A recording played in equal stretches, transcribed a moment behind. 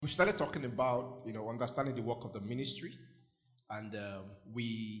We started talking about, understanding the work of the ministry, and the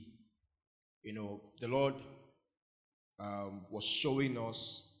Lord was showing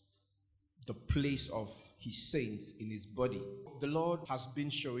us the place of His saints in His body. The Lord has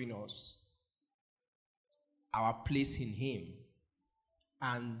been showing us our place in Him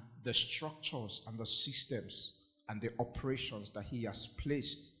and the structures and the systems and the operations that He has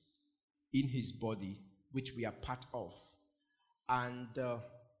placed in His body, which we are part of. And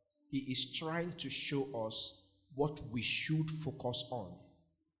He is trying to show us what we should focus on,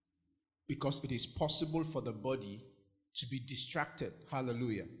 because it is possible for the body to be distracted.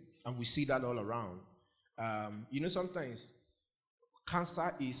 Hallelujah. And we see that all around. Sometimes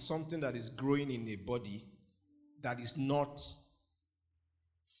cancer is something that is growing in a body that is not,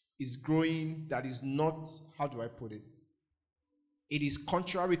 how do I put it? It is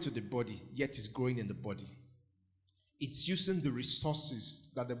contrary to the body, yet is growing in the body. It's using the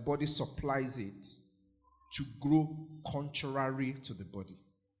resources that the body supplies it to grow contrary to the body.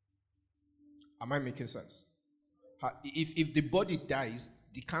 Am I making sense? If the body dies,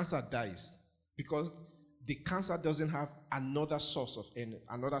 the cancer dies, because the cancer doesn't have another source of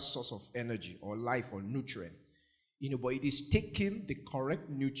energy or life or nutrient. But it is taking the correct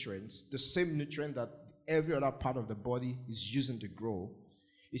nutrients, the same nutrient that every other part of the body is using to grow.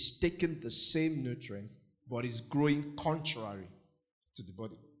 It's taking the same nutrient, but is growing contrary to the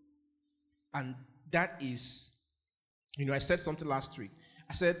body. And that is, I said something last week.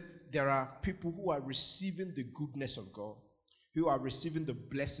 I said there are people who are receiving the goodness of God, who are receiving the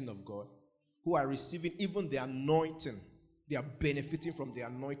blessing of God, who are receiving even the anointing. They are benefiting from the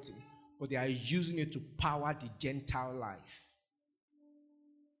anointing, but they are using it to power the Gentile life.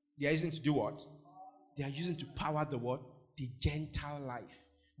 They are using it to do what? They are using it to power the what? The Gentile life.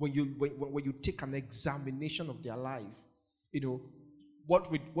 When you take an examination of their life,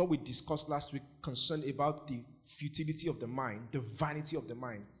 what we discussed last week concerned about the futility of the mind, the vanity of the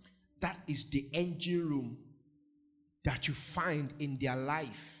mind, that is the engine room that you find in their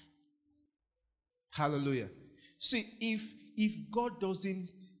life. Hallelujah. See, if God doesn't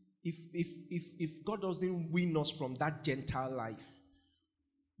win us from that Gentile life,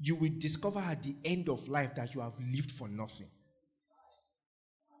 you will discover at the end of life that you have lived for nothing.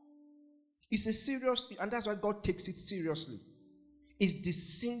 It's a serious, and that's why God takes it seriously. It's the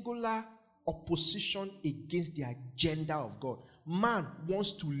singular opposition against the agenda of God. Man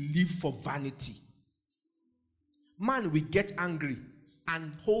wants to live for vanity. Man will get angry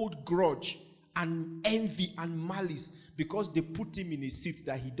and hold grudge and envy and malice because they put him in a seat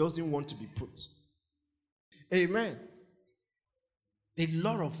that he doesn't want to be put. Amen. A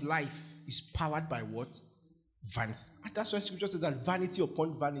lot of life is powered by what? Vanity. And that's why Scripture says that vanity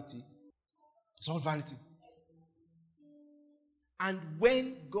upon vanity, it's all vanity. And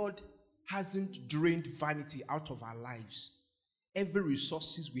when God hasn't drained vanity out of our lives, every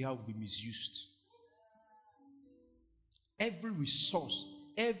resources we have will be misused. Every resource,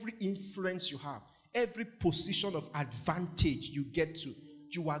 every influence you have, every position of advantage you get to,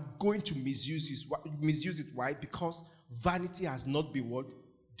 you are going to misuse it. Why? Because vanity has not been what?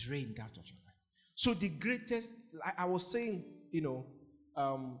 Drained out of your life. So the greatest, I was saying,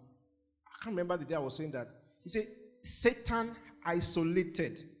 I can't remember the day I was saying that. He said, Satan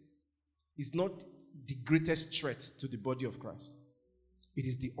isolated is not the greatest threat to the body of Christ. It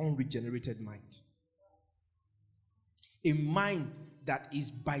is the unregenerated mind. A mind that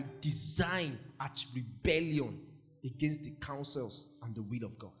is by design at rebellion against the counsels and the will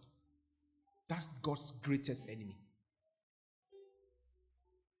of God. That's God's greatest enemy.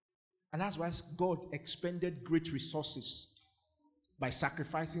 And that's why God expended great resources by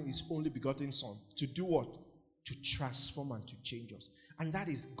sacrificing His only begotten Son. To do what? To transform and to change us. And that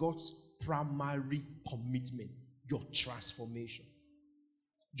is God's primary commitment. Your transformation.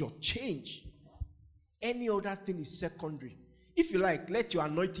 Your change. Any other thing is secondary. If you like, let your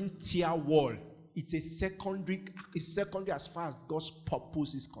anointing tear wall. It's secondary as far as God's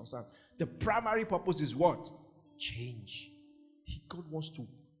purpose is concerned. The primary purpose is what? Change. God wants to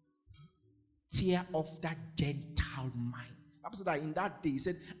tear off that Gentile mind. Bible said that in that day, He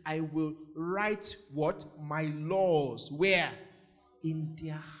said, I will write what? My laws. Where? In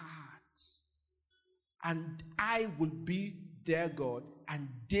their hearts. And I will be their God, and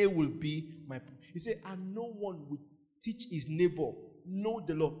they will be my people. He said, and no one will teach his neighbor, know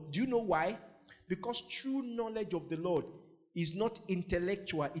the Lord. Do you know why? Because true knowledge of the Lord is not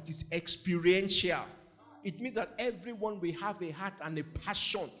intellectual, it is experiential. It means that everyone will have a heart and a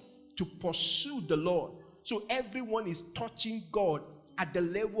passion to pursue the Lord. So everyone is touching God at the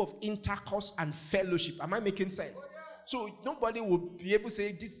level of intercourse and fellowship. Am I making sense? So nobody will be able to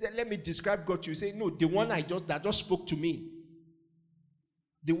say, let me describe God to you. Say, no, the one that just spoke to me.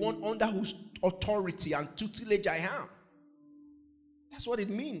 The one under whose authority and tutelage I am. That's what it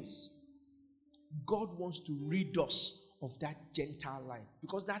means. God wants to rid us of that Gentile life.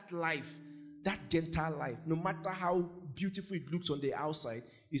 Because that Gentile life, no matter how beautiful it looks on the outside,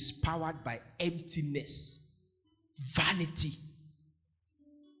 is powered by emptiness, vanity.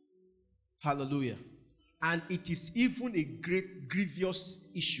 Hallelujah. And it is even a great grievous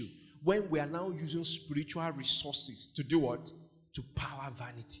issue when we are now using spiritual resources to do what? To power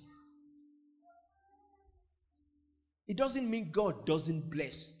vanity. It doesn't mean God doesn't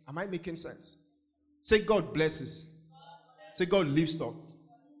bless. Am I making sense? Say God blesses. Say God lifts up.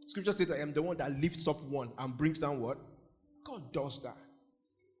 Scripture says I am the one that lifts up one and brings down what? God does that.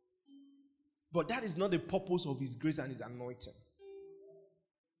 But that is not the purpose of his grace and his anointing.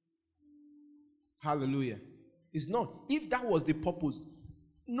 Hallelujah. It's not. If that was the purpose,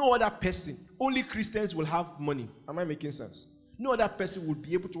 no other person, only Christians will have money. Am I making sense? No other person would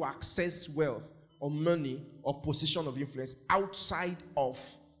be able to access wealth or money or position of influence outside of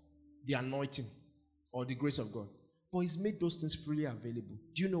the anointing or the grace of God. But he's made those things freely available.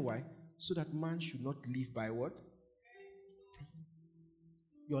 Do you know why? So that man should not live by what?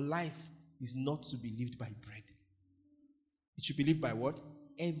 Your life is not to be lived by bread. It should be lived by what?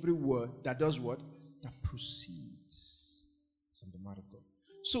 Every word that does what? That proceeds from the mouth of God.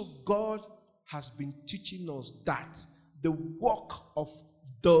 So God has been teaching us that the work of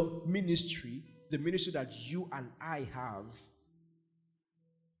the ministry that you and I have,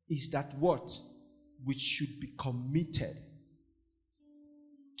 is that what? We should be committed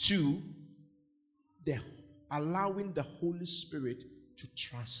to allowing the Holy Spirit to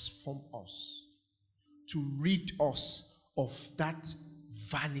transform us, to rid us of that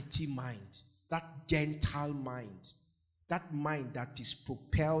vanity mind, that Gentile mind, that mind that is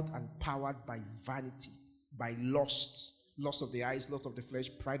propelled and powered by vanity, by lust of the eyes, lust of the flesh,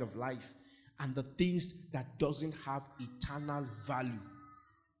 pride of life, and the things that doesn't have eternal value.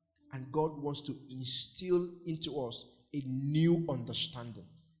 And God wants to instill into us a new understanding,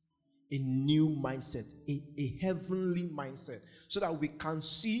 a new mindset, a heavenly mindset, so that we can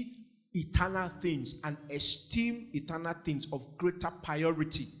see eternal things and esteem eternal things of greater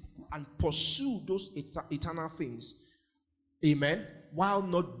priority and pursue those eternal things. Amen. While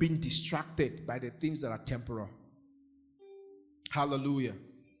not being distracted by the things that are temporal. Hallelujah.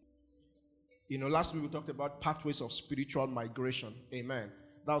 Last week we talked about pathways of spiritual migration. Amen.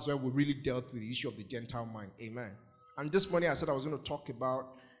 That was where we really dealt with the issue of the Gentile mind. Amen. And this morning I said I was going to talk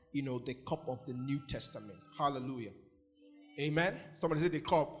about, the cup of the New Testament. Hallelujah. Amen. Somebody say the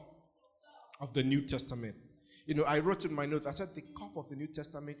cup of the New Testament. I wrote in my note, I said the cup of the New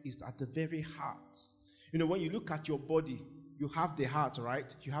Testament is at the very heart. When you look at your body, you have the heart,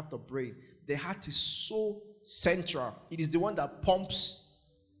 right? You have the brain. The heart is so central. It is the one that pumps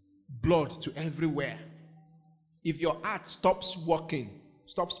blood to everywhere. If your heart stops working,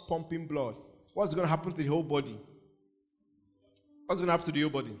 stops pumping blood, what's going to happen to the whole body? What's going to happen to the whole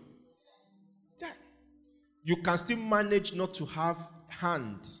body? It's that. You can still manage not to have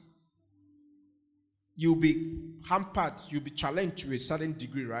hands. You'll be hampered. You'll be challenged to a certain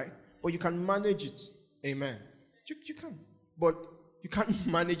degree, right? But you can manage it. Amen. You can. But you can't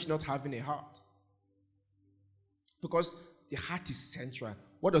manage not having a heart. Because the heart is central.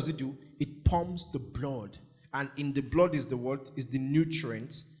 What does it do? It pumps the blood. And in the blood is the what? Is the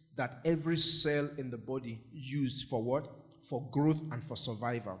nutrient that every cell in the body uses for what? For growth and for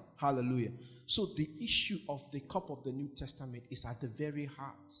survival. Hallelujah. So the issue of the cup of the New Testament is at the very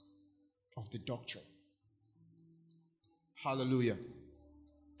heart of the doctrine. Hallelujah.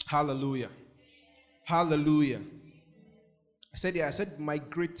 Hallelujah. Hallelujah. I said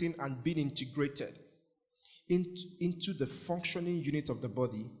migrating and being integrated into the functioning unit of the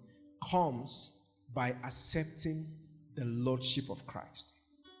body comes by accepting the Lordship of Christ.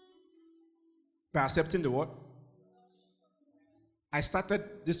 By accepting the what? I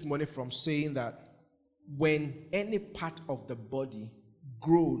started this morning from saying that when any part of the body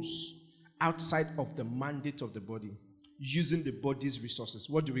grows outside of the mandate of the body, using the body's resources,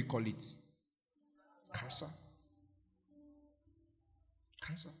 what do we call it? Cancer.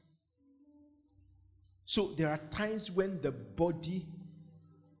 Cancer. So there are times when the body,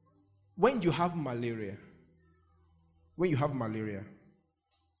 when you have malaria, what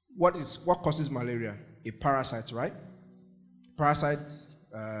causes malaria? A parasite, right? Parasite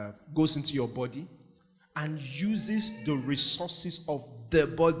goes into your body and uses the resources of the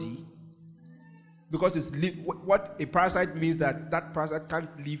body, because it's what a parasite means, that parasite can't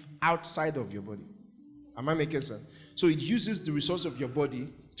live outside of your body. Am I making sense? So it uses the resource of your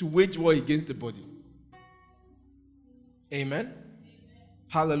body to wage war against the body. Amen?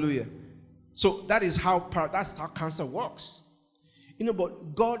 Hallelujah. So that's how cancer works.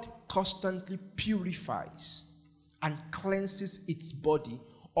 But God constantly purifies and cleanses its body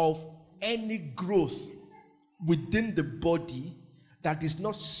of any growth within the body that is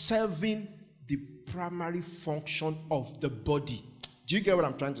not serving the primary function of the body. Do you get what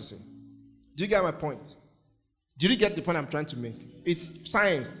I'm trying to say? Do you get my point? Do you get the point I'm trying to make? It's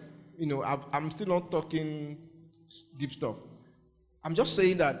science. I'm still not talking deep stuff. I'm just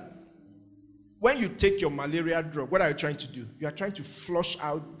saying that when you take your malaria drug, what are you trying to do? You are trying to flush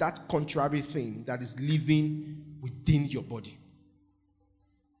out that contrary thing that is living within your body,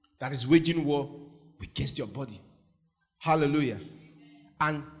 that is waging war against your body. Hallelujah.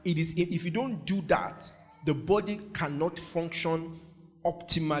 And it is, if you don't do that, the body cannot function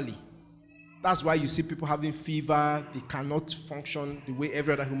optimally. That's why you see people having fever. They cannot function the way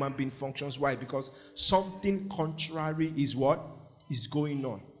every other human being functions. Why? Because something contrary is what is going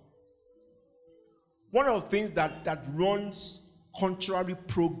on. One of the things that runs contrary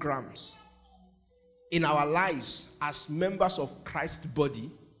programs in our lives as members of Christ's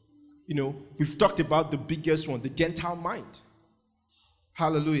body, we've talked about the biggest one, the Gentile mind.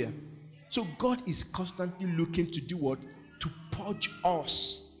 Hallelujah. So God is constantly looking to do what? To purge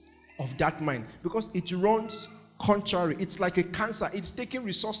us of that mind, because it runs contrary. It's like a cancer. It's taking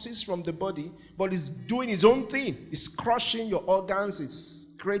resources from the body, but it's doing its own thing. It's crushing your organs. It's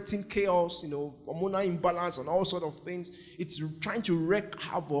creating chaos, hormonal imbalance and all sorts of things. It's trying to wreak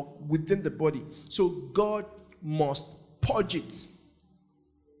havoc within the body. So God must purge it.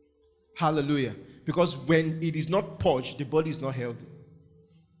 Hallelujah. Because when it is not purged, the body is not healthy.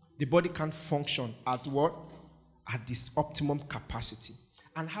 The body can't function at what? At this optimum capacity.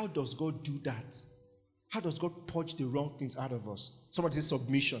 And how does God do that? How does God purge the wrong things out of us? Somebody say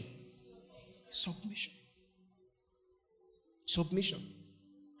submission. Submission. Submission.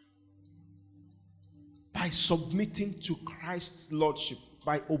 By submitting to Christ's lordship,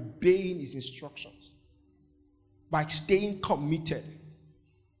 by obeying his instructions, by staying committed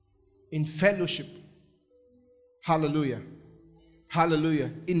in fellowship. Hallelujah. Hallelujah.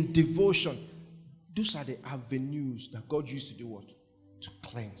 In devotion. Those are the avenues that God used to do what? To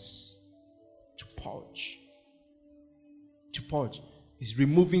cleanse. To purge. To purge. He's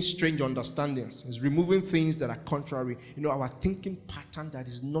removing strange understandings. He's removing things that are contrary. Our thinking pattern that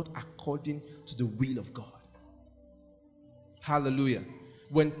is not according to the will of God. Hallelujah.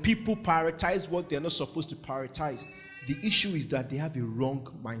 When people prioritize what they're not supposed to prioritize, the issue is that they have a wrong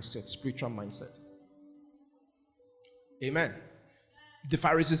mindset, spiritual mindset. Amen. The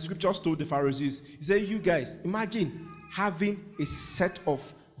Pharisees, scriptures told the Pharisees, he said, you guys, imagine having a set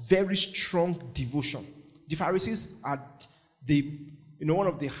of very strong devotion. The Pharisees are one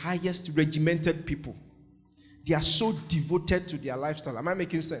of the highest regimented people. They are so devoted to their lifestyle. Am I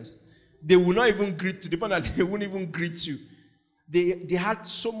making sense? They will not even greet, to the point that they won't even greet you. They had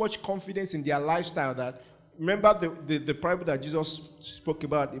so much confidence in their lifestyle that, remember the parable that Jesus spoke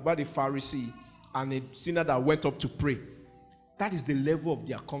about the Pharisee and a sinner that went up to pray. That is the level of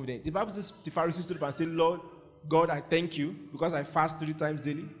their confidence. The Bible says the Pharisees stood up and said, Lord God, I thank you because I fast 3 times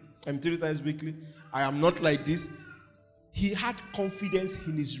daily. I'm 3 times weekly. I am not like this. He had confidence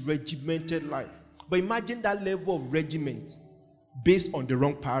in his regimented life. But imagine that level of regiment based on the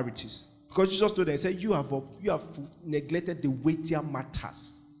wrong priorities. Because Jesus told them, he said, you have neglected the weightier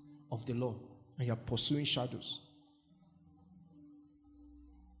matters of the law, and you are pursuing shadows.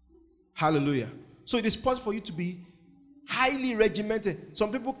 Hallelujah. So it is possible for you to be highly regimented.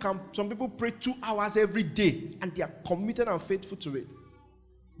 Some people pray 2 hours every day, and they are committed and faithful to it.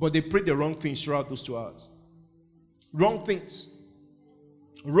 But they pray the wrong things throughout those 2 hours. Wrong things.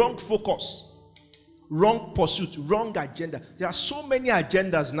 Wrong focus. Wrong pursuit. Wrong agenda. There are so many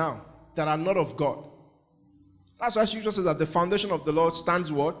agendas now that are not of God. That's why Scripture says that the foundation of the Lord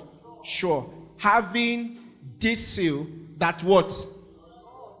stands what? Sure. Having this seal, that what?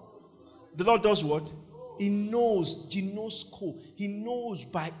 The Lord does what? He knows, ginosko. He knows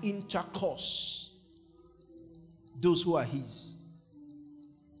by intercourse those who are his.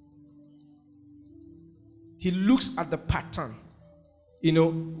 He looks at the pattern.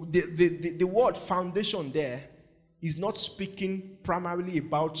 The word foundation there is not speaking primarily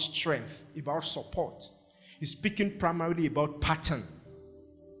about strength, about support. He's speaking primarily about pattern.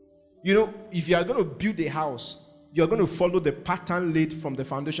 If you are going to build a house, you're going to follow the pattern laid from the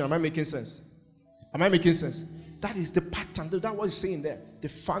foundation. Am I making sense? Am I making sense? That is the pattern. That's what he's saying there. The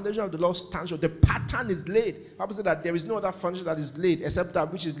foundation of the Lord stands sure. The pattern is laid. The Bible said that there is no other foundation that is laid except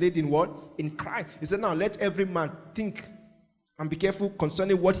that which is laid in what? In Christ. He said, now let every man think and be careful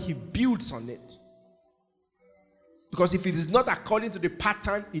concerning what he builds on it. Because if it is not according to the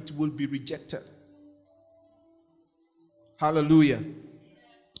pattern, it will be rejected. Hallelujah.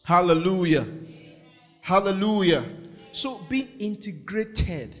 Hallelujah. Hallelujah. So being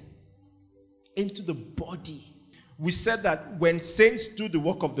integrated into the body. We said that when saints do the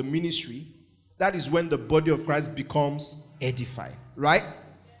work of the ministry, that is when the body of Christ becomes edified. Right?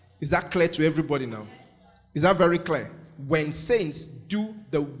 Is that clear to everybody now? Is that very clear? When saints do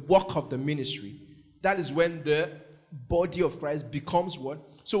the work of the ministry, that is when the body of Christ becomes what?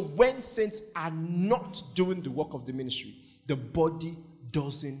 So when saints are not doing the work of the ministry, the body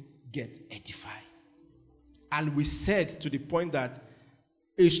doesn't get edified. And we said to the point that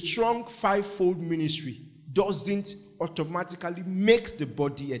a strong fivefold ministry doesn't automatically make the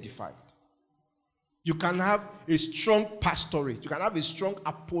body edified. You can have a strong pastorate, you can have a strong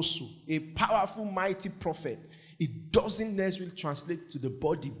apostle, a powerful, mighty prophet. It doesn't necessarily translate to the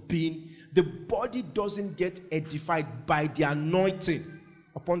body being, the body doesn't get edified by the anointing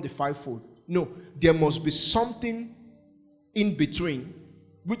upon the fivefold. No, there must be something in between,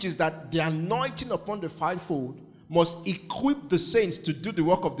 which is that the anointing upon the fivefold must equip the saints to do the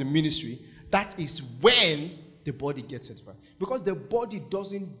work of the ministry. That is when the body gets edified. Because the body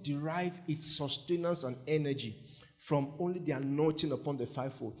doesn't derive its sustenance and energy from only the anointing upon the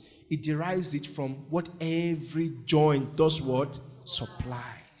fivefold. It derives it from what every joint does what?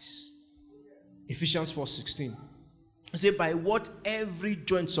 Supplies. Ephesians 4:16. It says, by what every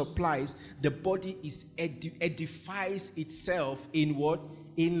joint supplies, the body is edifies itself in what?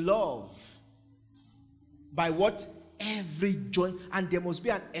 In love. By what? Every joint. And there must be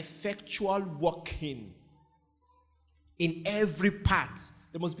an effectual working in every part.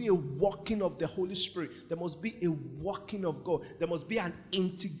 There must be a working of the Holy Spirit. There must be a working of God. There must be an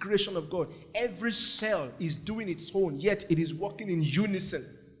integration of God. Every cell is doing its own, yet it is working in unison.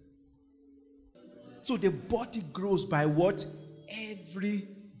 So the body grows by what? Every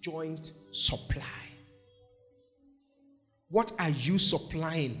joint supply. What are you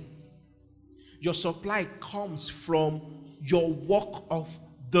supplying? Your supply comes from your work of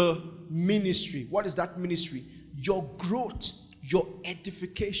the ministry. What is that ministry? Your growth, your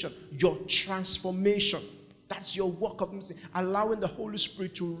edification, your transformation. That's your work of ministry. Allowing the Holy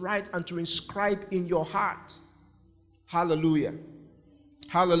Spirit to write and to inscribe in your heart. Hallelujah.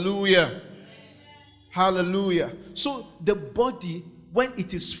 Hallelujah. Hallelujah. So the body, when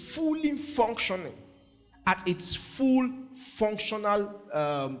it is fully functioning, at its full functional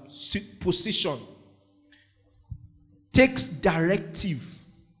position, takes directive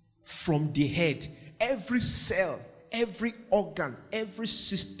from the head. Every cell, every organ, every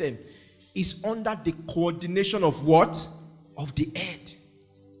system is under the coordination of what? Of the head.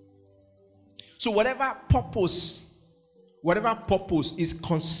 So whatever purpose is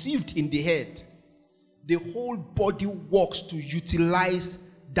conceived in the head, the whole body works to utilize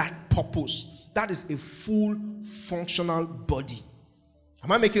that purpose. That is a full functional body.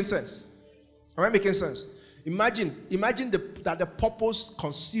 Am I making sense? Am I making sense? Imagine that the purpose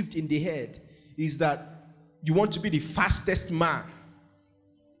conceived in the head is that you want to be the fastest man.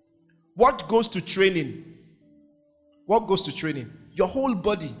 What goes to training? What goes to training? Your whole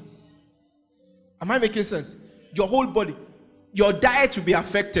body. Am I making sense? Your whole body. Your diet will be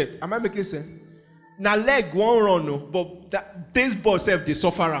affected. Am I making sense? Now leg won't run, no, but this ball self they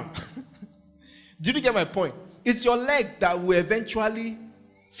suffer am. Did you get my point? It's your leg that will eventually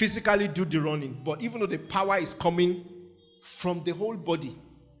physically do the running, but even though the power is coming from the whole body.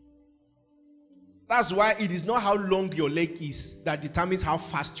 That's why it is not how long your leg is that determines how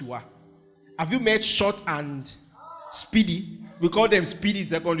fast you are. Have you met short and speedy? We call them speedy in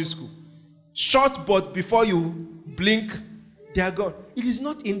secondary school. Short, but before you blink, they are gone. It is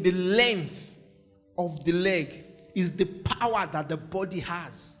not in the length of the leg, it's the power that the body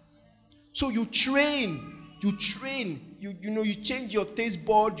has. So you train, you change your taste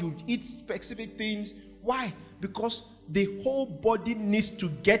bud, you eat specific things. Why? Because the whole body needs to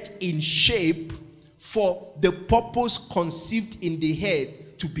get in shape for the purpose conceived in the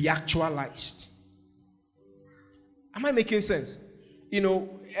head to be actualized. Am I making sense?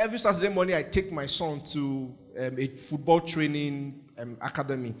 Every Saturday morning I take my son to a football training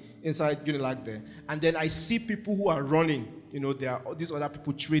academy inside Unilag there. And then I see people who are running. There are these other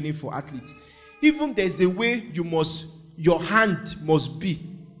people training for athletes. Even there's a way your hand must be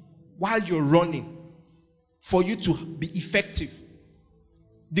while you're running for you to be effective.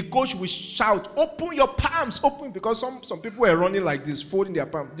 The coach will shout, open your palms, open, because some people were running like this, folding their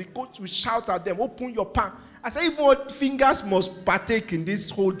palms. The coach will shout at them, open your palm. I say, even fingers must partake in this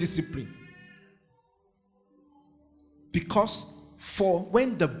whole discipline. Because for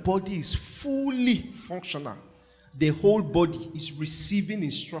when the body is fully functional, the whole body is receiving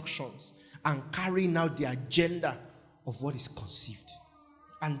instructions and carrying out the agenda of what is conceived.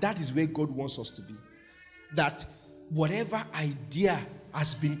 And that is where God wants us to be. That whatever idea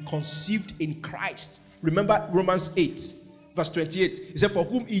has been conceived in Christ. Remember Romans 8, verse 28. He said, for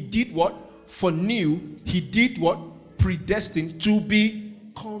whom he did what? Foreknew, he did what? Predestined to be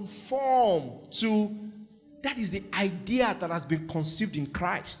conformed to. That is the idea that has been conceived in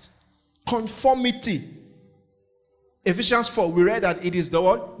Christ. Conformity. Ephesians 4, we read that it is the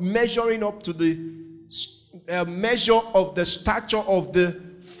what? Measuring up to the measure of the stature of the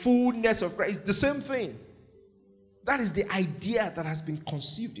fullness of Christ. It's the same thing. That is the idea that has been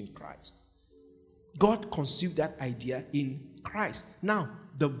conceived in Christ. God conceived that idea in Christ. Now,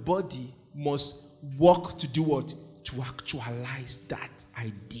 the body must work to do what? To actualize that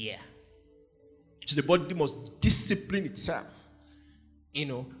idea. So the body must discipline itself.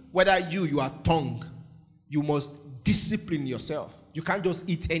 Whether you are tongue, you must discipline yourself. You can't just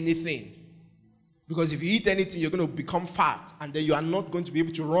eat anything. Because if you eat anything, you're going to become fat, and then you are not going to be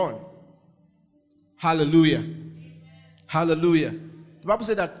able to run. Hallelujah. Hallelujah. The Bible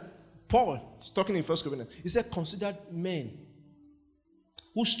said that Paul is talking in 1 Corinthians. He said, consider men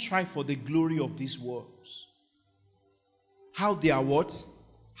who strive for the glory of these worlds. How they are what?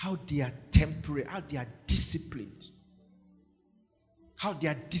 How they are temperate. How they are disciplined. How they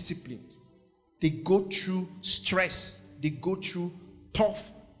are disciplined. They go through stress. They go through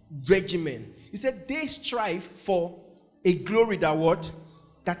tough regimen. He said they strive for a glory that what?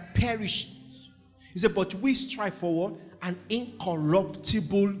 That perishes. He said, but we strive for what? An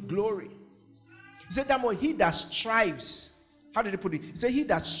incorruptible glory. He said that more, he that strives, how did he put it? He said, he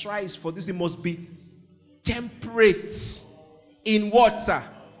that strives for this, he must be temperate in what, sir?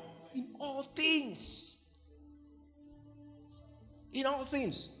 In all things. In all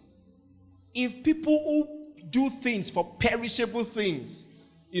things. If people who do things for perishable things,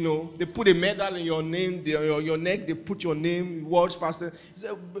 they put a medal in your name, your neck, they put your name, words faster.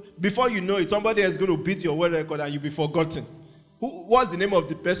 Before you know it, somebody is going to beat your world record and you'll be forgotten. What's the name of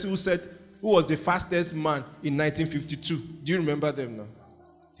the person who was the fastest man in 1952? Do you remember them now?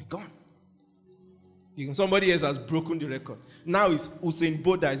 They're gone. Somebody else has broken the record. Now it's Usain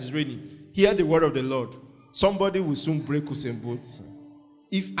Bolt that is reigning. Hear the word of the Lord. Somebody will soon break Usain Bolt.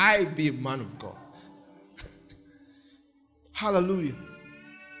 If I be a man of God. Hallelujah.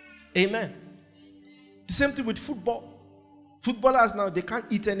 Amen. The same thing with football. Footballers now, they can't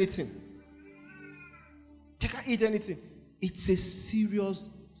eat anything. They can't eat anything. It's a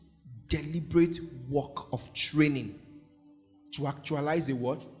serious, deliberate work of training to actualize a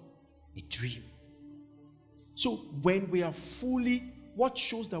what? A dream. So when we are what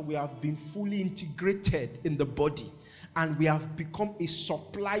shows that we have been fully integrated in the body and we have become a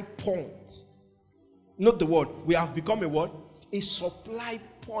supply point. Note the word. We have become a what? A supply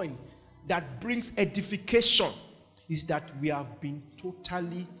point that brings edification is that we have been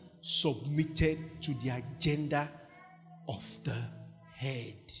totally submitted to the agenda of the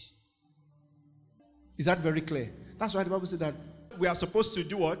head. Is that very clear? That's why the Bible said that we are supposed to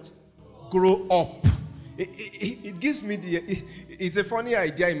do what? Grow up. It gives me it's a funny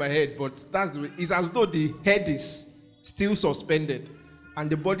idea in my head, but it's as though the head is still suspended and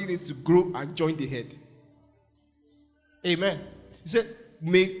the body needs to grow and join the head. Amen. He said,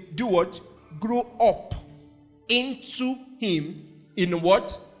 may do what? Grow up into him in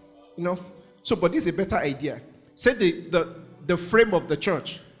what? So, but this is a better idea. Say the frame of the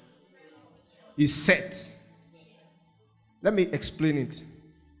church is set. Let me explain it.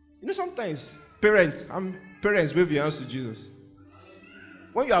 Sometimes parents wave your hands to Jesus.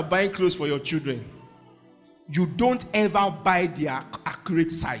 When you are buying clothes for your children, you don't ever buy the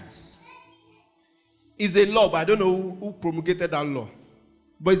accurate size. It's a law, but I don't know who promulgated that law.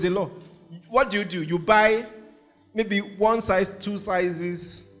 But it's a law. What do? You buy maybe one size, two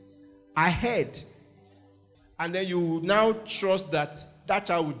sizes ahead. And then you now trust that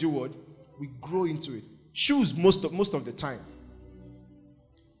child will do what? We grow into it. Shoes most of the time.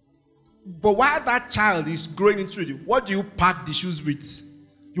 But while that child is growing into it, what do you pack the shoes with?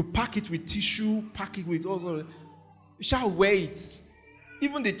 You pack it with tissue, pack it with all sorts. You shall wear it.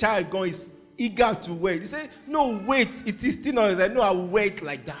 Even the child going is eager to wear it. He say, no, wait, it is still not. I know I will wear it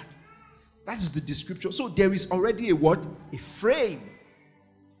like that. That is the description. So there is already a what? A frame.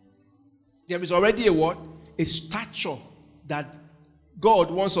 There is already a what? A stature that God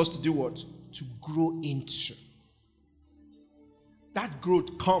wants us to do what? To grow into. That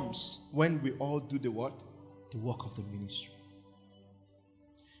growth comes when we all do the what? The work of the ministry.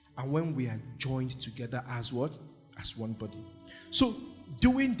 And when we are joined together as what? As one body. So,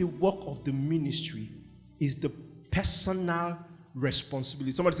 doing the work of the ministry is the personal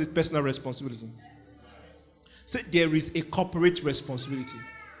responsibility. Somebody said personal responsibility. Say there is a corporate responsibility.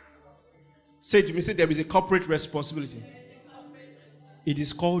 Say to me, say there is a corporate responsibility. It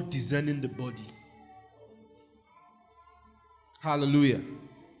is called discerning the body. Hallelujah.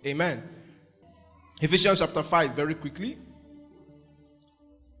 Amen. Ephesians chapter 5, very quickly.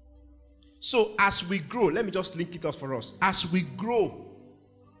 So as we grow, let me just link it up for us. As we grow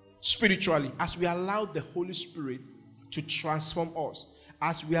spiritually, as we allow the Holy Spirit to transform us,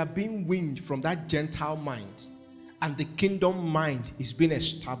 as we are being weaned from that Gentile mind, and the kingdom mind is being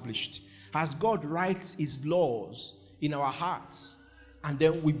established, as God writes his laws in our hearts, and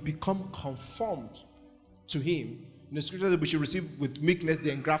then we become conformed to him. In the scripture that we should receive with meekness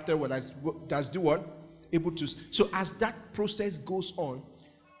the engrafted one that's do what? Able to. So as that process goes on,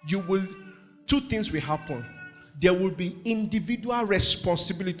 two things will happen. There will be individual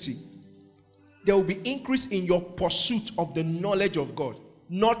responsibility. There will be increase in your pursuit of the knowledge of God.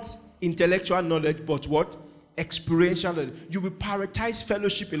 Not intellectual knowledge, but what? Experiential knowledge. You will prioritize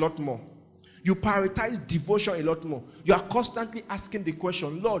fellowship a lot more. You prioritize devotion a lot more. You are constantly asking the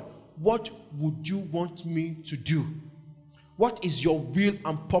question, Lord, what would you want me to do? What is your will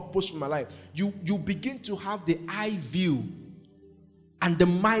and purpose for my life? You begin to have the eye view and the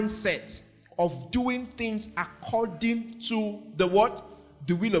mindset of doing things according to the what?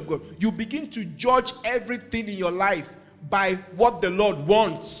 The will of God. You begin to judge everything in your life by what the Lord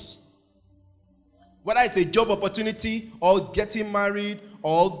wants. Whether it's a job opportunity or getting married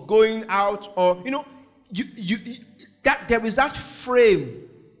or going out or, that there is that frame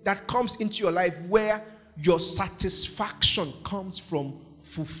that comes into your life where your satisfaction comes from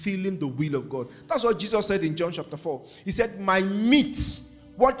fulfilling the will of God. That's what Jesus said in John chapter 4. He said, my meat,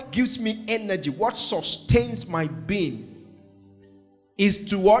 what gives me energy, what sustains my being, is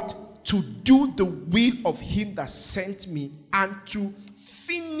to what? To do the will of him that sent me and to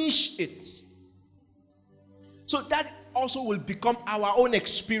finish it. So that also will become our own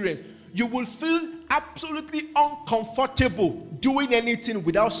experience. You will feel absolutely uncomfortable doing anything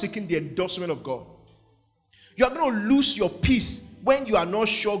without seeking the endorsement of God. You are going to lose your peace when you are not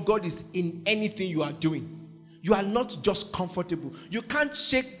sure God is in anything you are doing. You are not just comfortable. You can't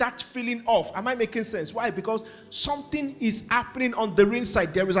shake that feeling off. Am I making sense? Why? Because something is happening on the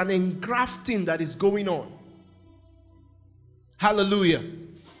inside. There is an engrafting that is going on. Hallelujah.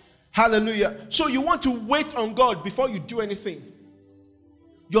 Hallelujah. So you want to wait on God before you do anything.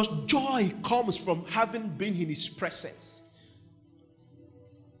 Your joy comes from having been in his presence.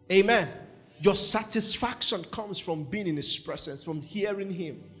 Amen. Your satisfaction comes from being in his presence, from hearing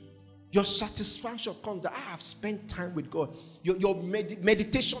him. Your satisfaction comes that I have spent time with God. Your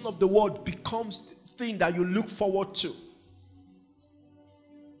meditation of the word becomes the thing that you look forward to.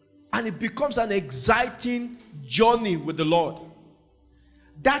 And it becomes an exciting journey with the Lord.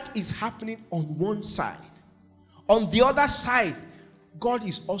 That is happening on one side. On the other side, God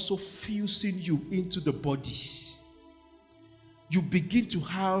is also fusing you into the body. You begin to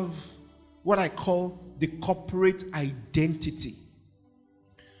have what I call the corporate identity.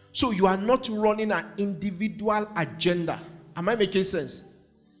 So you are not running an individual agenda. Am I making sense?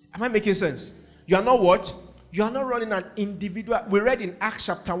 Am I making sense? You are not what? You are not running an individual. We read in Acts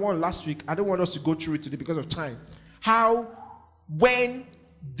chapter 1 last week. I don't want us to go through it today because of time. How when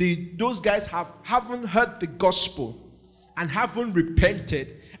those guys haven't heard the gospel and haven't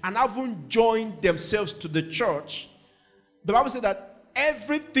repented and haven't joined themselves to the church, the Bible said that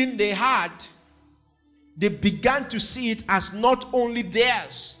everything they had, they began to see it as not only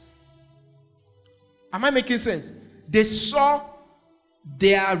theirs. Am I making sense? They saw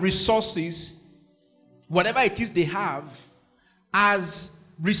their resources, whatever it is they have, as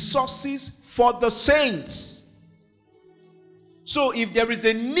resources for the saints. So if there is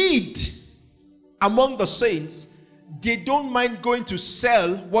a need among the saints, they don't mind going to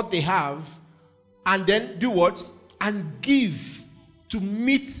sell what they have and then do what? And give to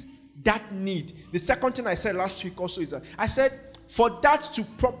meet that need. The second thing I said last week also is that I said for that to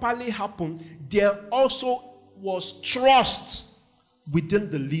properly happen, there also was trust within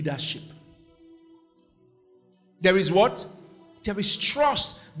the leadership. There is what? There is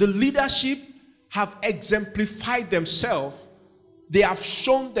trust. The leadership have exemplified themselves. They have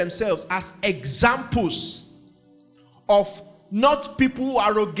shown themselves as examples of not people who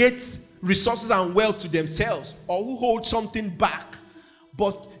arrogate resources and wealth to themselves or who hold something back,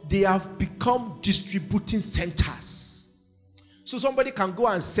 but they have become distributing centers. So somebody can go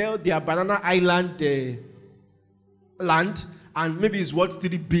and sell their Banana Island land, and maybe it's worth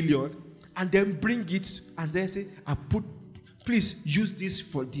 3 billion, and then bring it and then say, please use this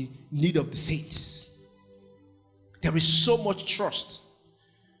for the need of the saints. There is so much trust.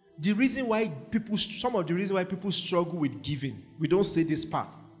 Some of the reasons why people struggle with giving, we don't say this part,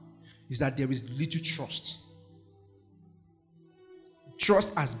 is that there is little trust.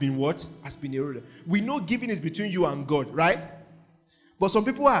 Trust has been what? Has been eroded. We know giving is between you and God, right? But some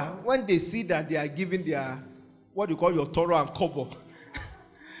people when they see that they are giving their, what you call your Toro and Kobo,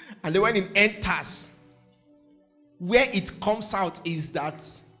 and then when it enters, where it comes out is that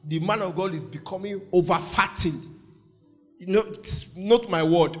the man of God is becoming over-fattened. Not my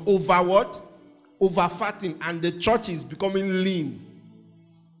word, over what? Over-fattened, and the church is becoming lean.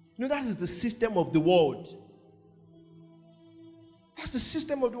 That is the system of the world. That's the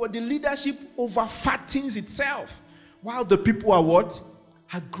system of the world. The leadership over-fattens itself, while the people are what?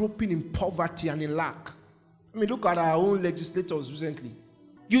 Are groping in poverty and in lack. Look at our own legislators recently.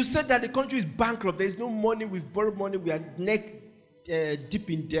 You said that the country is bankrupt. There is no money. We've borrowed money. We are neck deep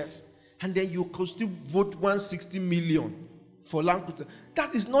in debt. And then you could still vote 160 million for land.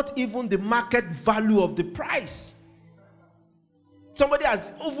 That is not even the market value of the price. Somebody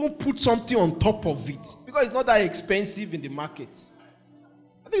has even put something on top of it because it's not that expensive in the market.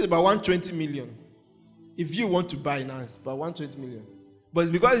 I think it's about 120 million. If you want to buy now, it's about 120 million. But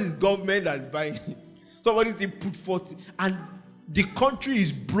it's because it's government that is buying it. Somebody still put 40. And the country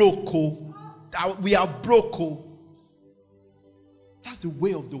is broke. We are broke. That's the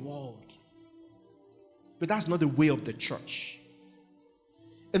way of the world. But that's not the way of the church.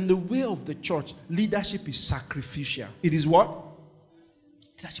 In the way of the church, leadership is sacrificial. It is what?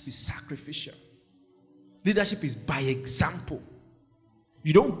 Leadership is sacrificial. Leadership is by example.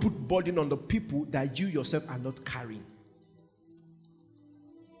 You don't put burden on the people that you yourself are not carrying.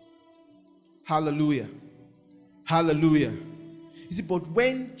 Hallelujah. Hallelujah. You see, but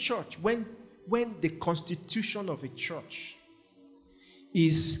when the constitution of a church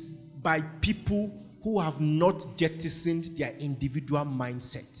is by people who have not jettisoned their individual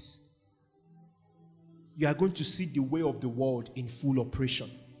mindsets, you are going to see the way of the world in full operation.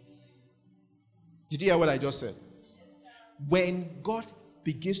 Did you hear what I just said? When God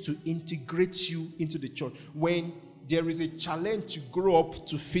begins to integrate you into the church, when there is a challenge to grow up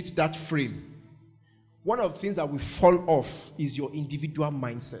to fit that frame, one of the things that will fall off is your individual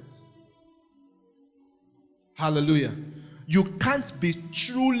mindset. Hallelujah. You can't be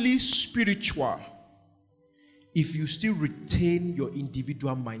truly spiritual if you still retain your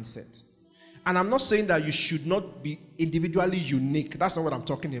individual mindset. And I'm not saying that you should not be individually unique. That's not what I'm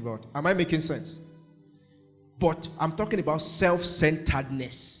talking about. Am I making sense? But I'm talking about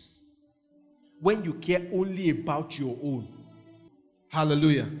self-centeredness. When you care only about your own.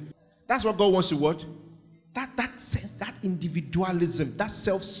 Hallelujah. That's what God wants to what? That sense, that individualism, that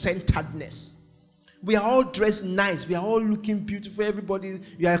self-centeredness. We are all dressed nice. We are all looking beautiful. Everybody,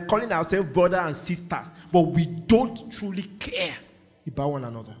 we are calling ourselves brothers and sisters. But we don't truly care about one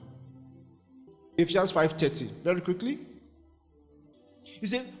another. Ephesians 5:30. Very quickly. He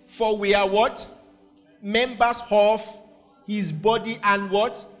said, for we are what? Members of his body and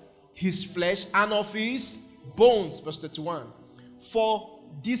what? His flesh and of his bones. Verse 31.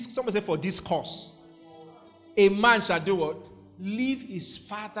 Somebody say for this cause. A man shall do what? Leave his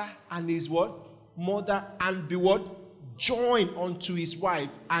father and his what? Mother, and be what? Joined unto his wife,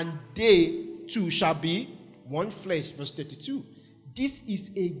 and they two shall be one flesh. Verse 32. This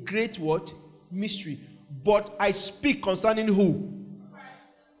is a great what? Mystery. But I speak concerning who?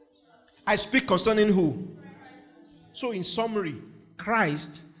 I speak concerning who? So in summary,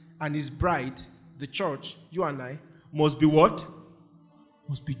 Christ and his bride, the church, you and I, must be what?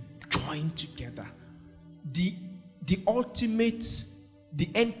 Must be joined together. The ultimate, the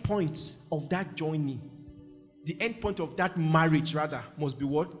end point of that joining, the end point of that marriage rather, must be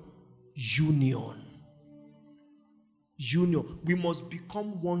what? Union. Union. We must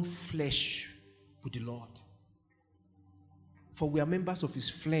become one flesh with the Lord. For we are members of his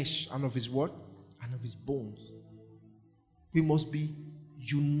flesh and of his what? And of his bones. We must be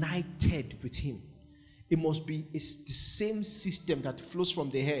united with him. It must be the same system that flows from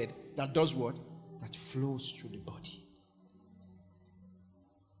the head that does what? That flows through the body.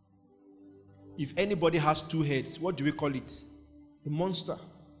 If anybody has two heads, what do we call it? A monster.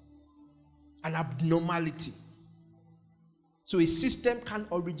 An abnormality. So a system can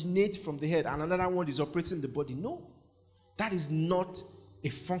originate from the head and another one is operating in the body. No. That is not a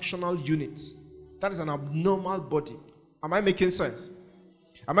functional unit. That is an abnormal body. Am I making sense?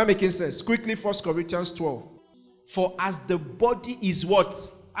 Am I making sense? Quickly, 1 Corinthians 12. For as the body is what?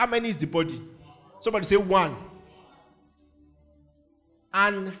 How many is the body? Somebody say one.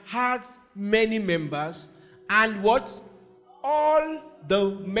 And has many members. And what? All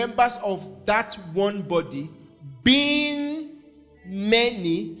the members of that one body, being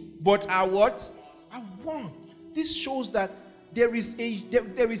many, but are what? Are one. This shows that there is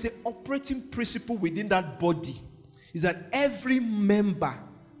an operating principle within that body. Is that every member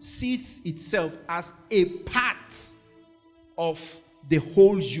sees itself as a part of the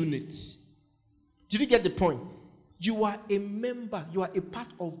whole unit. Did you get the point? You are a member. You are a part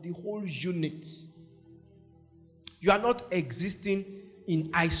of the whole unit. You are not existing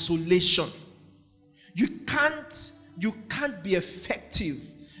in isolation. You can't be effective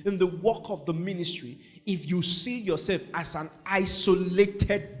in the work of the ministry if you see yourself as an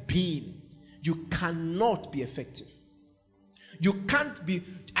isolated being. You cannot be effective. You can't be.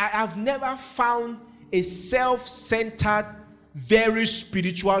 I have never found a self-centered, very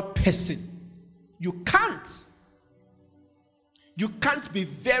spiritual person. You can't. You can't be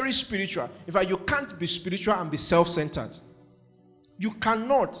very spiritual. In fact, you can't be spiritual and be self-centered. You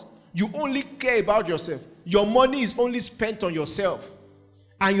cannot. You only care about yourself. Your money is only spent on yourself.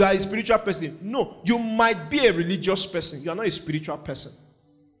 And you are a spiritual person. No, you might be a religious person. You are not a spiritual person.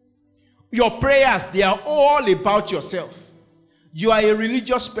 Your prayers, they are all about yourself. You are a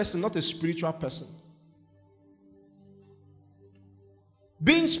religious person, not a spiritual person.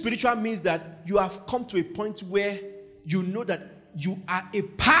 Being spiritual means that you have come to a point where you know that you are a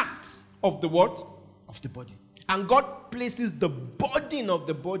part of the what? Of the body. And God places the burden of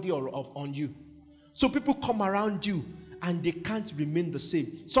the body on you. So people come around you and they can't remain the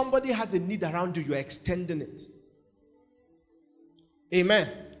same. Somebody has a need around you, you're extending it. Amen.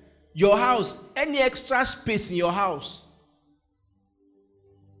 Your house, any extra space in your house,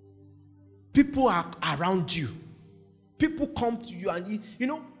 people are around you. People come to you and,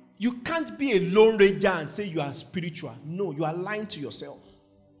 you can't be a lone ranger and say you are spiritual. No, you are lying to yourself.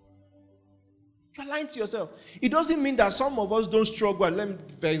 You are lying to yourself. It doesn't mean that some of us don't struggle.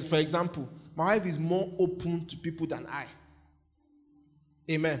 For example, my wife is more open to people than I.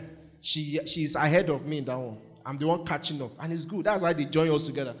 Amen. She's ahead of me in that one. I'm the one catching up. And it's good. That's why they join us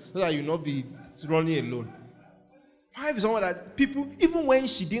together. So that you'll not be running alone. My wife is someone that people, even when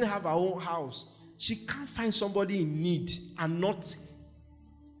she didn't have her own house, she can't find somebody in need and not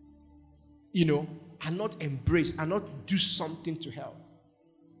embrace and not do something to help.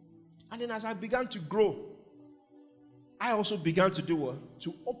 And then as I began to grow, I also began to do what?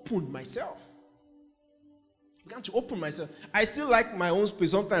 To open myself. Began to open myself. I still like my own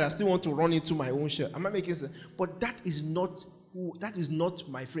space. Sometimes I still want to run into my own shell. Am I making sense? But that is not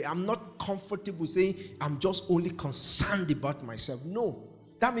my frame. I'm not comfortable saying I'm just only concerned about myself. No.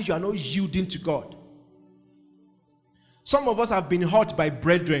 That means you are not yielding to God. Some of us have been hurt by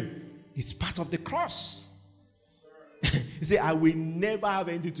brethren. It's part of the cross. He said, I will never have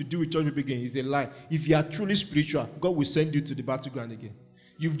anything to do with church people again. It's a lie. If you are truly spiritual, God will send you to the battleground again.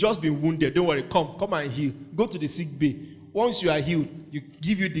 You've just been wounded. Don't worry. Come and heal. Go to the sick bay. Once you are healed, you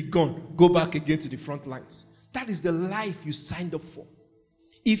give you the gun. Go back again to the front lines. That is the life you signed up for.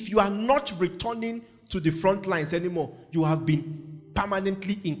 If you are not returning to the front lines anymore, you have been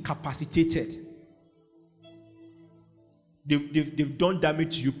permanently incapacitated. They've done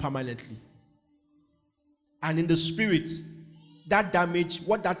damage to you permanently. And in the spirit, that damage,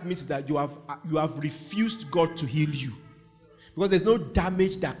 what that means is that you have refused God to heal you. Because there's no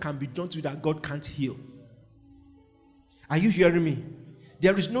damage that can be done to you that God can't heal. Are you hearing me?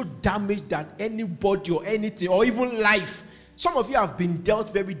 There is no damage that anybody or anything, or even life. Some of you have been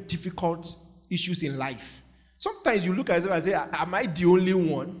dealt very difficult issues in life. Sometimes you look at yourself and say, am I the only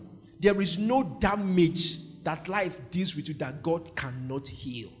one? There is no damage that life deals with you that God cannot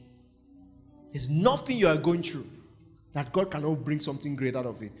heal. There's nothing you are going through that God cannot bring something great out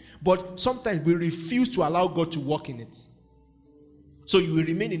of it. But sometimes we refuse to allow God to work in it. So you will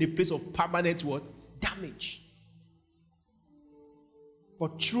remain in a place of permanent what? Damage.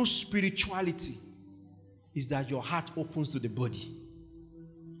 But true spirituality is that your heart opens to the body.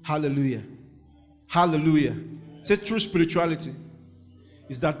 Hallelujah. Hallelujah. Say true spirituality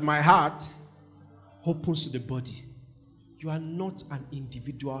is that my heart opens to the body. You are not an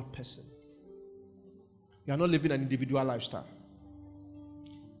individual person. You are not living an individual lifestyle.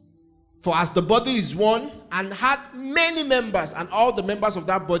 For as the body is one and had many members, and all the members of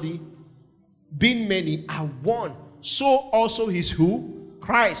that body, being many, are one, so also is who?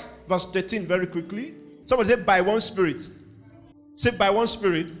 Christ. Verse 13, very quickly. Somebody say, by one Spirit. Say, by one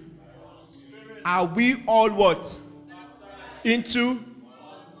Spirit. Are we all what? Into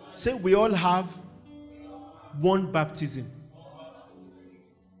Say we all have one baptism.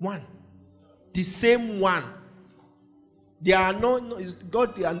 One. The same one. There are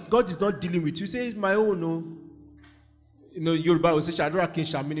God is not dealing with you. Say it's my own. No. Yoruba will say, Shadura King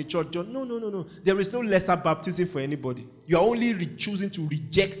Shamini Church. No. There is no lesser baptism for anybody. You are only choosing to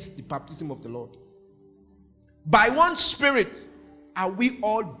reject the baptism of the Lord. By one Spirit are we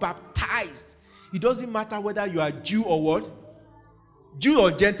all baptized. It doesn't matter whether you are Jew or what? Jew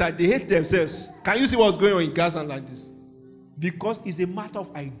or Gentile, they hate themselves. Can you see what's going on in Gaza like this? Because it's a matter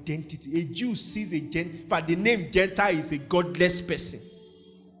of identity. A Jew sees a Gentile. In fact, the name Gentile is a godless person.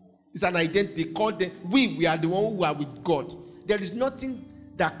 It's an identity. They call them, we are the one who are with God. There is nothing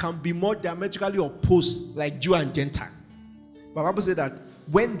that can be more diametrically opposed like Jew and Gentile. But the Bible says that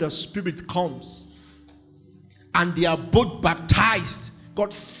when the Spirit comes and they are both baptized,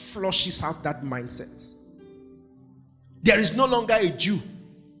 God flushes out that mindset. There is no longer a Jew.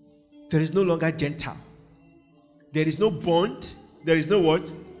 There is no longer Gentile. There is no bond. There is no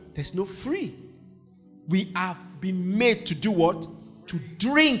what? There's no free. We have been made to do what? To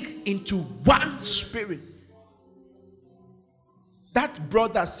drink into one Spirit. That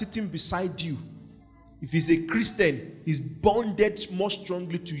brother sitting beside you, if he's a Christian, is bonded more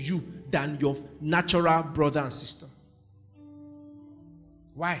strongly to you than your natural brother and sister.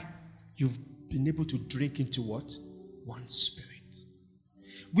 Why? You've been able to drink into what? One Spirit.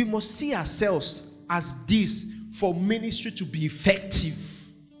 We must see ourselves as this for ministry to be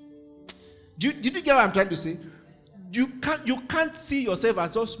effective. Did you get what I'm trying to say? You can't see yourself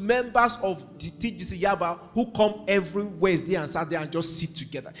as just members of the TGC Yaba who come every Wednesday and Saturday and just sit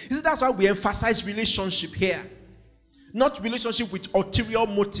together. You see, that's why we emphasize relationship here. Not relationship with ulterior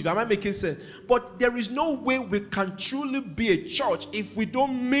motive. Am I making sense? But there is no way we can truly be a church if we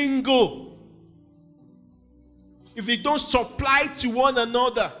don't mingle. If we don't supply to one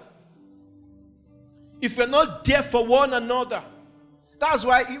another. If we're not there for one another. That's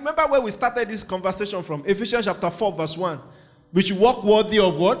why, you remember where we started this conversation from? Ephesians chapter 4 verse 1. We should walk worthy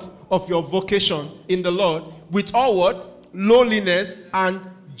of what? Of your vocation in the Lord. With all what? Lowliness and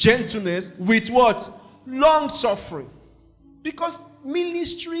gentleness. With what? Long suffering. Because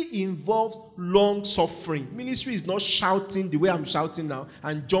ministry involves long suffering. Ministry is not shouting the way I'm shouting now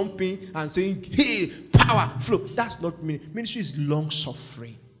and jumping and saying, hey, power, flow. That's not ministry. Ministry is long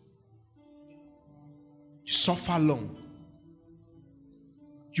suffering. You suffer long.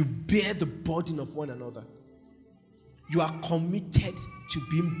 You bear the burden of one another. You are committed to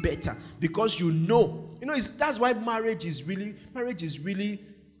being better because you know that's why marriage is really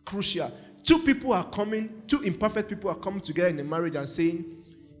crucial. Two imperfect people are coming together in a marriage and saying,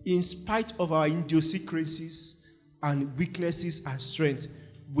 in spite of our idiosyncrasies and weaknesses and strengths,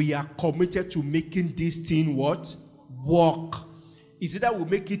 we are committed to making this thing what? Work. Is it that we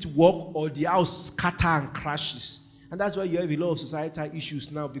make it work or the house scatter and crashes? And that's why you have a lot of societal issues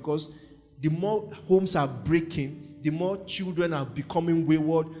now, because the more homes are breaking, the more children are becoming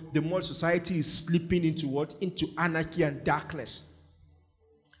wayward, the more society is slipping into what? Into anarchy and darkness.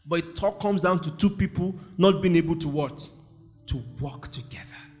 But it all comes down to two people not being able to what? To work together.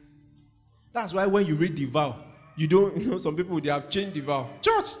 That's why when you read the vow, you don't, some people, they have changed the vow.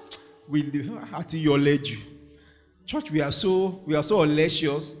 Church, we live at your ledge. Church, we are so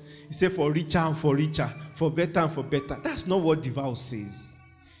audacious. He said for richer and for richer, for better and for better. That's not what the vow says.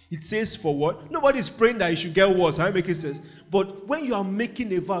 It says for what? Nobody is praying that you should get worse. How making sense? But when you are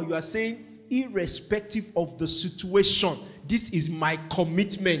making a vow, you are saying, irrespective of the situation, this is my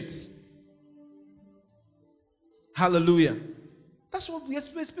commitment. Hallelujah. That's what we are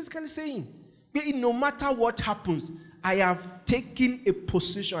basically saying. No matter what happens, I have taken a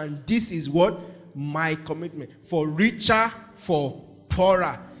position, and this is what? My commitment. For richer, for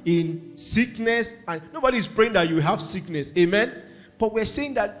poorer. In sickness, and nobody is praying that you have sickness. Amen? But we're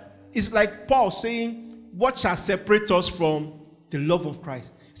saying that it's like Paul saying, what shall separate us from the love of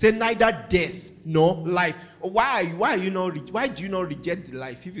Christ? Say neither death nor life. Why do you not reject the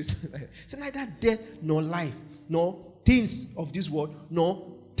life? If it's say neither death nor life, nor things of this world,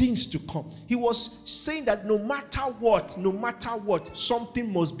 nor things to come. He was saying that no matter what,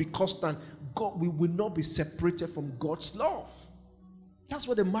 something must be constant. God, we will not be separated from God's love. That's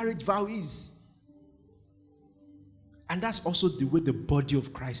what the marriage vow is. And that's also the way the body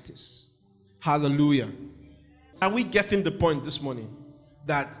of Christ is. Hallelujah. Are we getting the point this morning?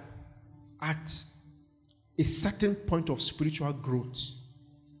 That at a certain point of spiritual growth,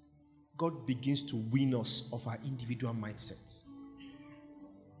 God begins to win us of our individual mindsets.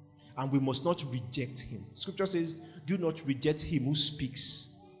 And we must not reject him. Scripture says, do not reject him who speaks.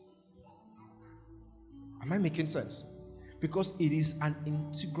 Am I making sense? Because it is an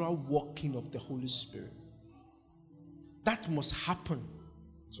integral working of the Holy Spirit. That must happen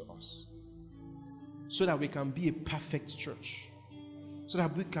to us. So that we can be a perfect church. So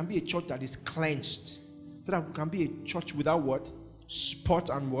that we can be a church that is cleansed. So that we can be a church without what? Spot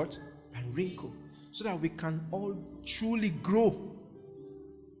and what? And wrinkle. So that we can all truly grow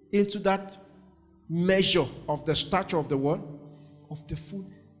into that measure of the stature of the what? Of the full.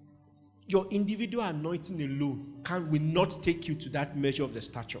 Your individual anointing alone will not take you to that measure of the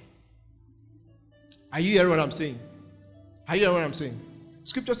stature. Are you hearing what I'm saying? Are you hearing what I'm saying?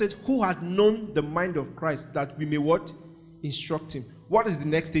 Scripture says, who had known the mind of Christ that we may what? Instruct him. What is the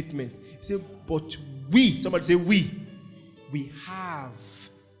next statement? He said, but we, somebody say we have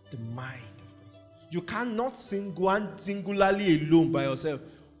the mind of Christ. You cannot singularly alone by yourself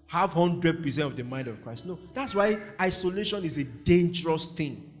have 100% of the mind of Christ. No, that's why isolation is a dangerous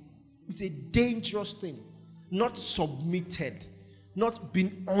thing. It's a dangerous thing. Not submitted. Not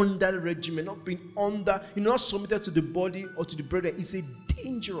being under regimen. Not being under, not submitted to the body or to the brethren. It's a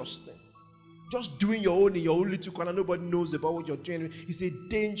dangerous thing. Just doing your own in your own little corner. Nobody knows about what you're doing. It's a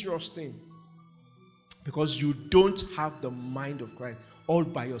dangerous thing. Because you don't have the mind of Christ all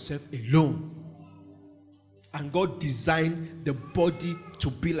by yourself alone. And God designed the body to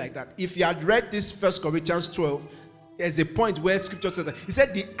be like that. If you had read this 1 Corinthians 12, there's a point where scripture says that. He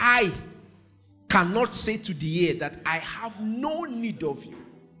said, the eye cannot say to the ear that I have no need of you.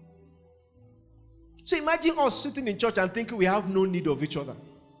 So imagine us sitting in church and thinking we have no need of each other.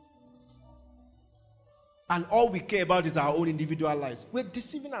 And all we care about is our own individual lives. We're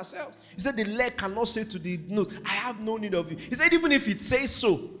deceiving ourselves. He said the leg cannot say to the nose, I have no need of you. He said even if it says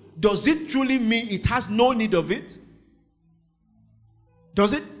so, does it truly mean it has no need of it?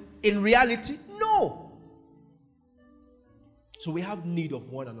 Does it in reality? No. So we have need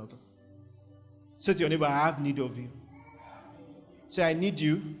of one another. Say to your neighbor, I have need of you. Say, I need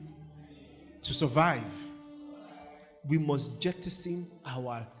you to survive. We must jettison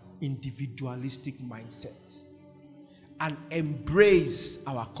our individualistic mindset and embrace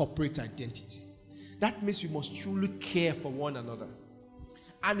our corporate identity. That means we must truly care for one another.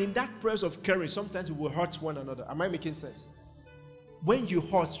 And in that process of caring, sometimes we will hurt one another. Am I making sense? When you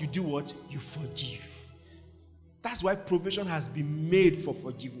hurt, you do what? You forgive. That's why provision has been made for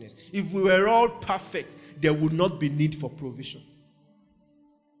forgiveness. If we were all perfect, there would not be need for provision.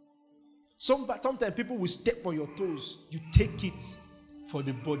 Sometimes people will step on your toes. You take it for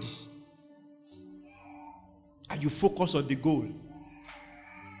the body. And you focus on the goal.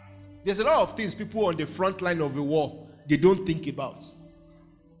 There's a lot of things people on the front line of a war, they don't think about.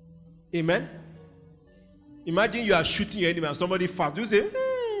 Amen? Imagine you are shooting your enemy and somebody fast. You say,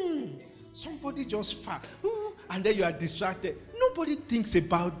 somebody just fast. And then you are distracted. Nobody thinks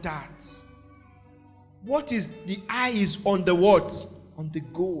about that. What is the eye is on the what? On the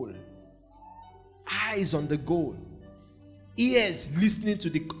goal. Eyes on the goal. Ears listening to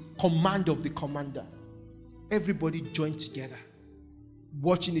the command of the commander. Everybody joined together.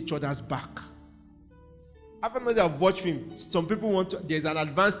 Watching each other's back. After I've watched film, some people there's an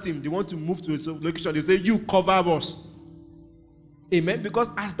advanced team, they want to move to a location. They say, you cover us. Amen?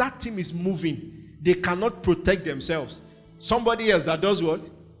 Because as that team is moving, they cannot protect themselves. Somebody else that does what?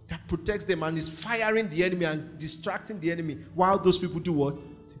 That protects them and is firing the enemy and distracting the enemy while those people do what?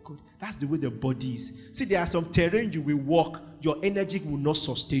 They go. That's the way the body is. See, there are some terrain you will walk, your energy will not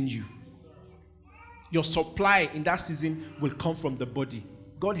sustain you. Your supply in that season will come from the body.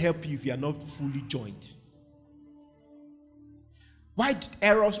 God help you if you are not fully joined. Why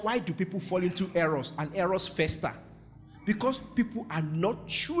do people fall into errors and errors fester? Because people are not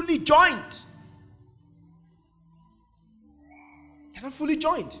truly joined. They're not fully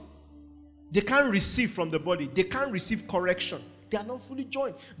joined. They can't receive from the body. They can't receive correction. They are not fully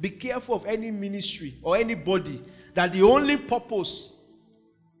joined. Be careful of any ministry or anybody that the only purpose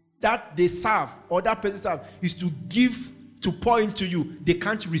that they serve or that person serve is to give, to pour into you. They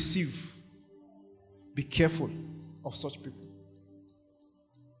can't receive. Be careful of such people.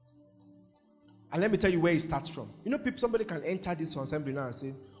 And let me tell you where it starts from. You know, somebody can enter this assembly now and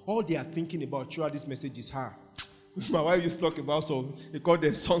say, all they are thinking about throughout this message is her. My wife used to talk about, so they call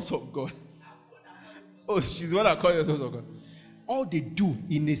them sons of God. Oh, she's what I call them sons of God. All they do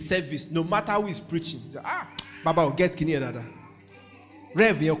in a service, no matter who is preaching, say, Baba, get kini dada.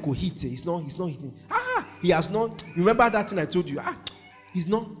 Rev Yoko hit. He's not hitting. He has not. Remember that thing I told you? He's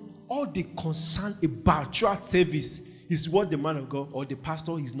not. All they concern about throughout service is what the man of God or the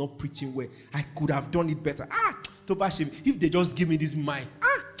pastor is not preaching well. I could have done it better. If they just give me this mic,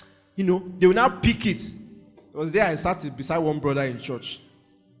 they will now pick it. It was there I sat beside one brother in church.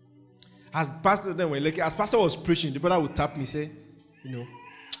 As pastor was preaching, the brother would tap me, say,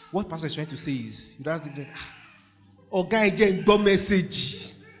 what pastor is trying to say is, you don't have to, oh, guy, go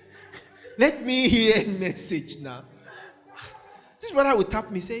message. Let me hear a message now. This brother would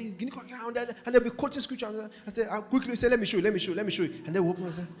tap me, say, and they'll be quoting scripture. I said, I'll quickly say, let me show you. And then we'll open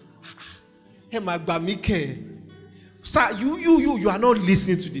and say, hey, my Bamike. Sir, you are not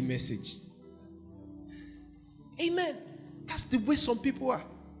listening to the message. Amen. That's the way some people are.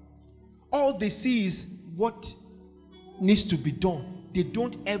 All they see is what needs to be done. They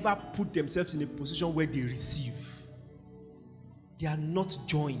don't ever put themselves in a position where they receive. They are not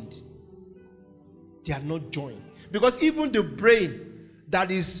joined. They are not joined. Because even the brain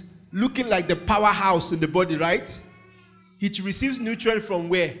that is looking like the powerhouse in the body, right? It receives nutrient from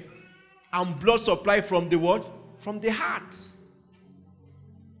where? And blood supply from the what? From the heart.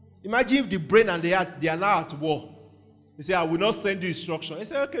 Imagine if the brain and the heart, they are now at war. They say, I will not send you instruction. They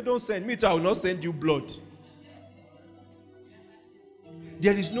say, okay, don't send me too. I will not send you blood.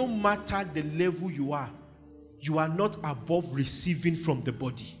 There is no matter the level you are not above receiving from the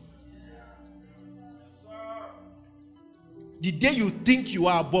body. The day you think you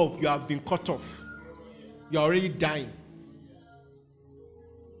are above, you have been cut off. You are already dying.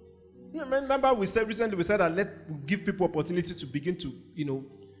 Remember we said that let's give people opportunity to begin to,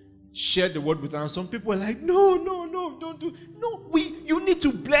 share the word with us. And some people are like, no, don't do. No, you need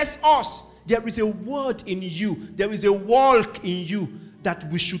to bless us. There is a word in you. There is a walk in you that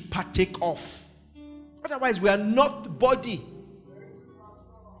we should partake of. Otherwise, we are not the body.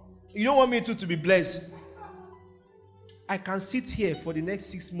 You don't want me to be blessed. I can sit here for the next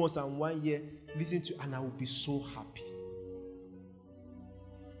 6 months and 1 year, listen to, and I will be so happy.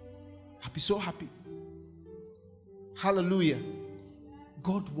 I'll be so happy. Hallelujah.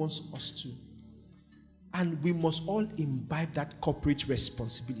 God wants us to. And we must all imbibe that corporate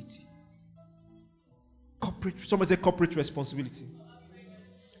responsibility. Someone say corporate responsibility.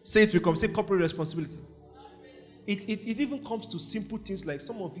 Say it, we come. Say corporate responsibility. It even comes to simple things like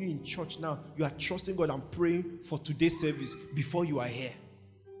some of you in church now, you are trusting God and praying for today's service before you are here.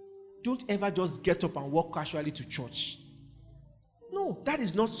 Don't ever just get up and walk casually to church. No, that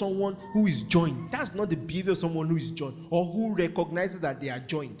is not someone who is joined. That's not the behavior of someone who is joined or who recognizes that they are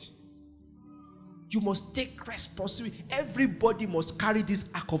joined. You must take responsibility. Everybody must carry this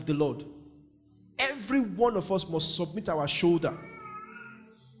ark of the Lord. Every one of us must submit our shoulder.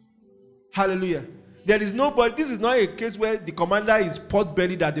 Hallelujah. There is nobody, this is not a case where the commander is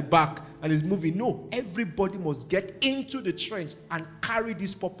pot-bellied at the back and is moving. No, everybody must get into the trench and carry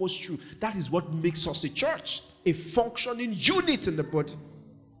this purpose through. That is what makes us a church, a functioning unit in the body.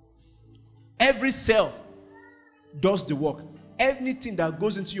 Every cell does the work. Anything that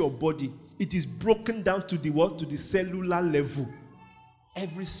goes into your body, it is broken down to the what? To the cellular level.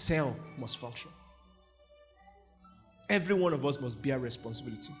 Every cell must function. Every one of us must bear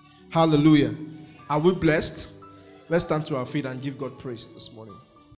responsibility. Hallelujah. Are we blessed? Let's stand to our feet and give God praise this morning.